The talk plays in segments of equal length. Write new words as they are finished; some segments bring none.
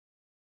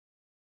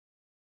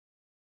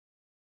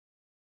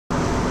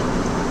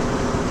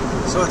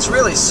So it's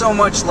really so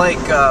much like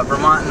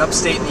Vermont and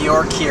upstate New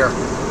York here,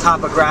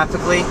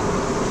 topographically.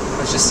 I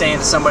was just saying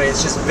to somebody,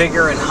 it's just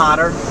bigger and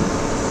hotter.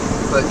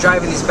 But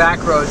driving these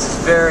back roads is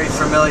very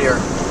familiar.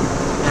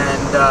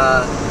 And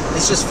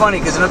it's just funny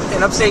because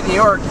in upstate New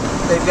York,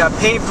 they've got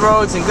paved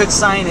roads and good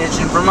signage.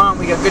 In Vermont,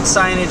 we got good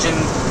signage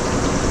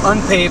and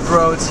unpaved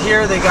roads.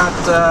 Here they got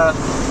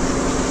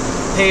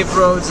paved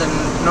roads and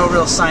no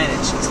real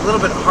signage. It's a little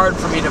bit hard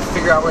for me to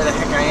figure out where the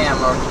heck I am,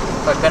 or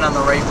if I've been on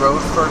the right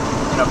road for,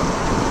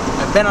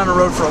 I've been on a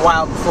road for a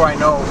while before I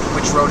know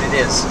which road it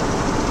is.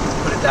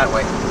 Put it that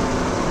way.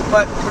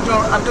 But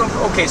I'm doing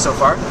okay so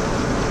far,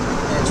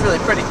 and it's really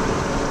pretty.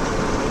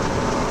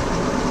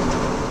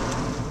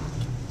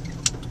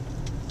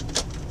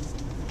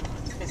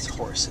 It's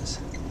horses.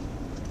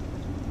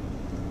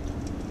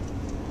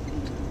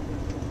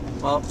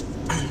 Well,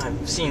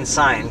 I've seen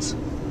signs,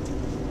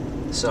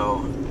 so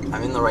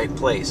I'm in the right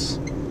place.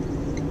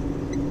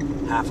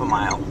 Half a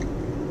mile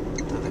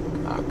to the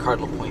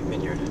Cardinal Point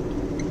Vineyard.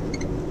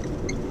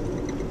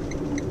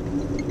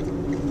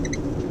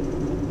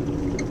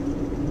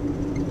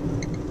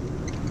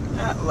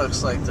 That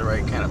looks like the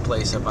right kind of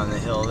place up on the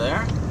hill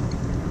there.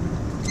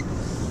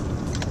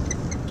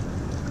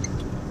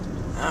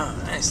 Oh,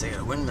 nice, they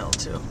got a windmill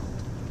too.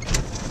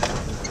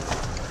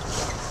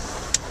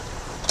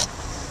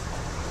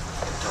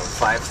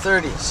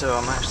 5:30, so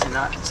I'm actually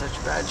not in such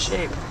bad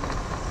shape.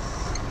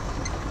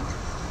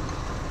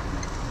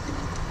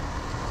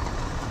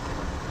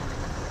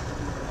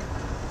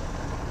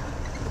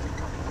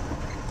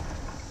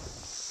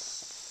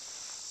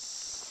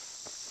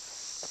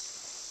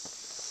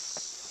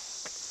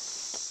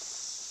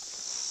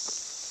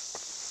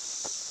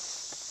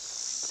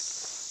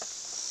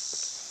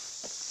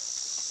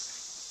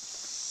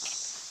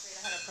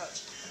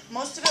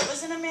 Most of it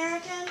was an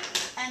American,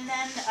 and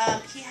then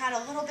he had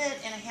a little bit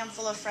in a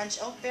handful of French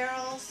oak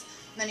barrels,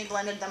 and then he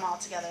blended them all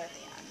together at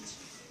the end.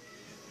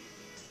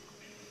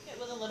 It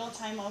was a little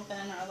time open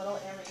or a little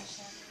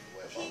aeration.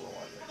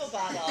 Have a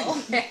bottle.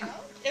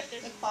 If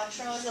there's a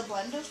Quattro is a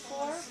blend of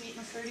 4, sweet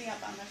and fruity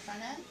up on the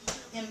front end,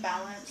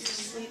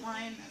 imbalanced sweet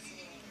wine.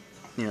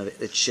 You know,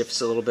 it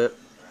shifts a little bit.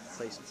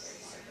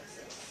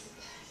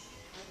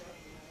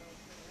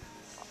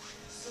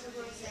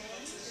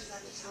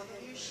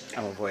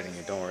 I'm avoiding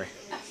it, don't worry.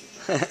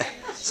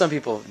 Some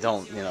people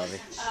don't, you know.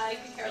 I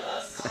can care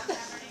less.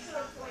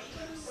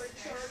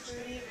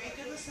 Very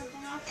good with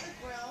something off the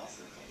grill.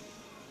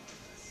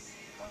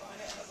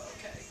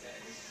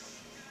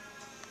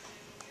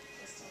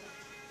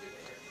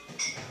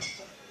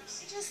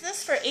 He does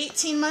this for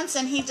 18 months,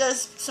 and he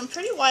does some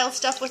pretty wild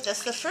stuff with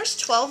this. The first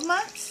 12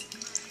 months,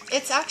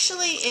 it's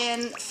actually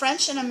in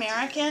French and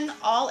American,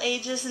 all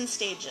ages and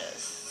stages.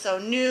 So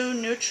new,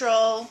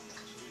 neutral,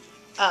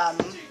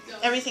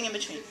 everything in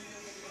between.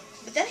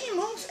 But then he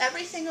moves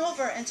everything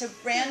over into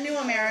brand new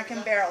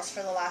American barrels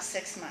for the last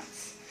 6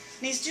 months.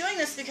 And he's doing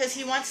this because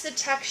he wants the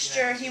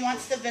texture, he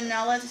wants the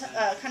vanilla,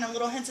 kind of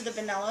little hints of the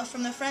vanilla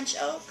from the French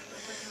oak.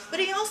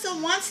 But he also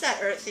wants that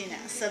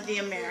earthiness of the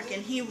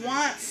American. He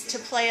wants to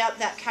play up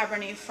that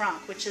Cabernet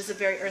Franc, which is a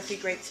very earthy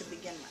grape to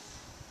begin with.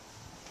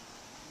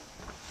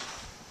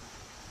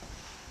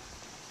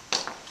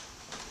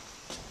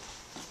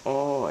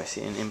 Oh, I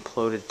see an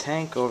imploded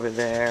tank over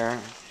there.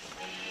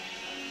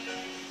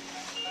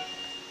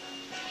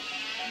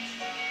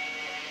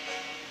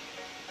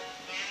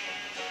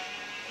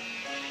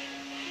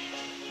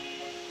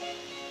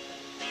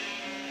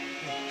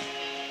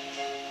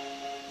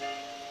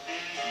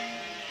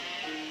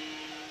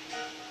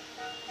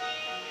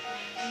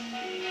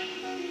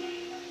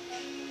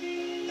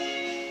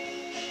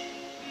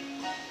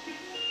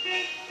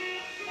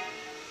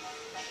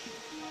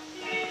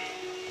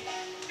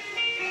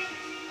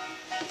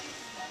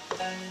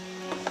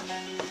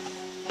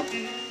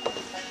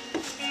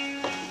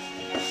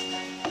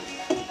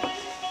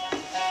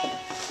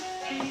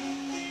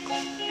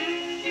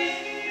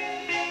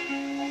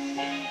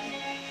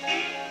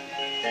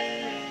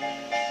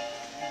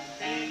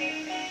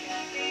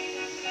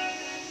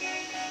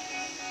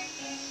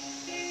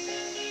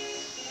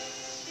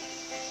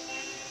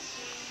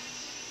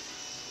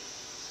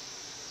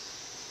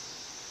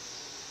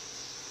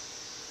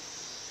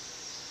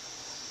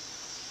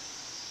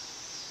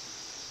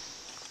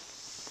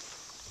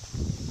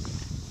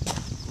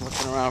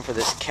 Looking around for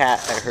this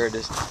cat I heard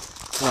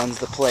runs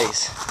the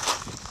place.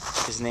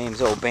 His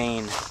name's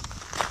O'Bain.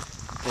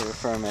 They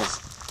refer him as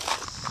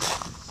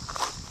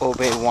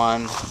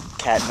Obi-Wan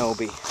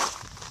Kenobi.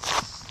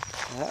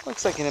 That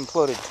looks like an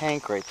imploded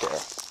tank right there.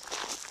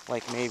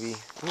 Like maybe,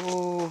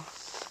 ooh,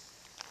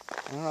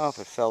 I don't know if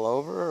it fell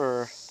over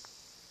or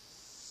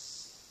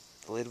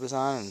the lid was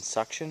on and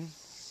suction.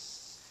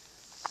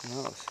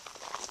 Who knows?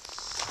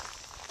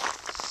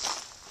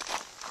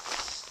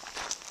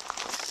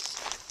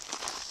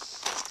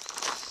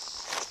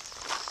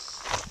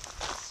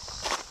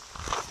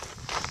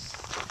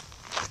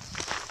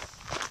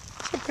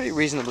 Pretty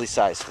reasonably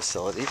sized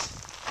facilities.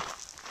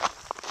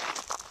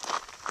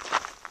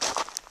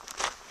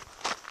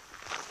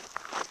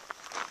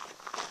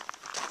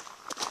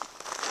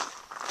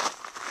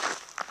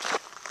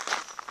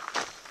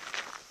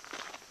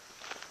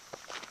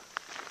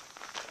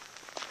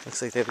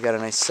 Looks like they've got a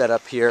nice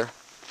setup here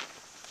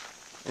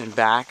and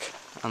back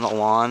on the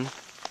lawn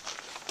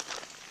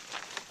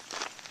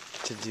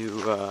to do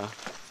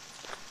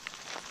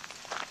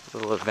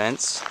little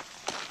events.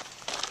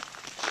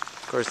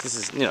 Of course, this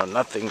is,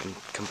 nothing in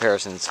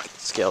comparison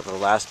scale to the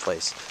last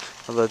place.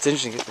 Although it's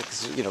interesting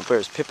because,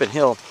 whereas Pippin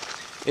Hill,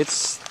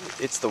 it's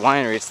the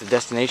winery, it's the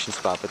destination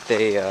spot, but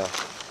the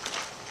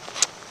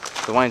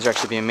wines are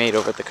actually being made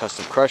over at the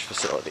Custom Crush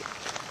facility.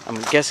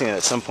 I'm guessing that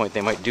at some point they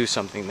might do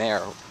something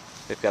there.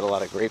 They've got a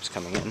lot of grapes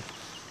coming in,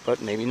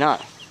 but maybe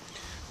not.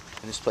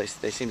 In this place,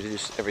 they seem to do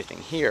everything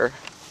here,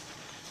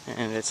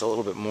 and it's a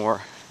little bit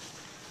more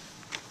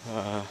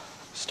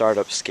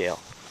startup scale,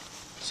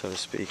 so to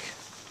speak.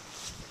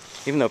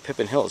 Even though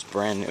Pippin Hill is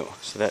brand new,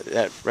 so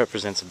that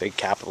represents a big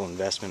capital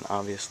investment,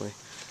 obviously.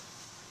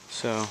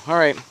 So,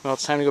 alright, well,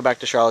 it's time to go back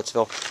to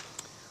Charlottesville.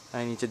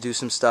 I need to do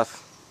some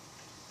stuff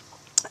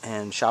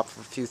and shop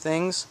for a few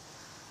things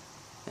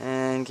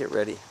and get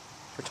ready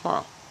for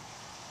tomorrow.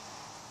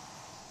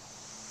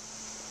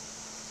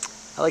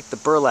 I like the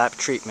burlap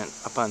treatment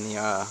up on the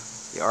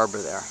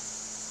arbor there.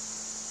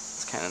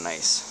 It's kind of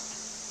nice.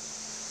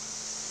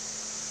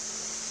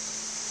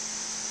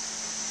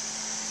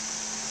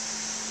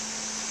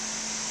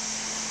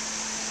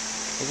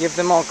 I give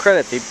them all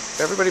credit.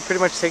 Everybody pretty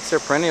much takes their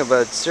perennial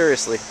buds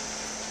seriously.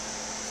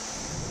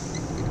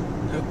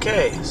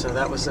 Okay, so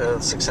that was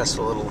a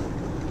successful little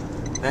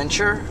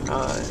venture.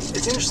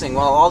 It's interesting,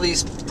 while all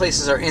these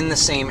places are in the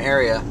same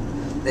area,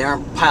 they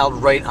aren't piled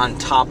right on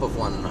top of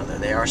one another.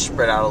 They are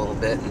spread out a little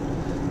bit.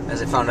 And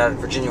as I found out at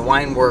Virginia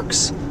Wine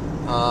Works,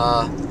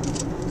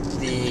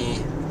 the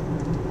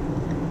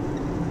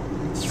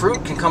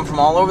fruit can come from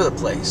all over the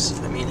place.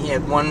 I mean, he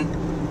had one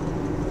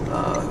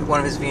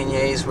of his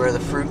Viogniers where the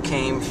fruit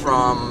came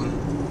from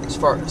as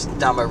far as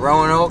down by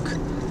Roanoke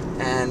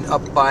and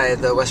up by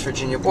the West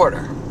Virginia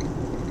border.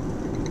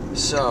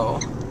 So,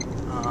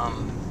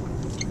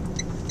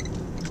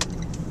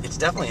 it's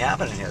definitely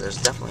happening here.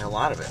 There's definitely a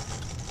lot of it.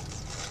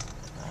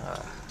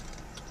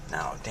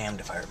 Now, damned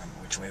if I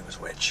remember which way was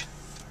which.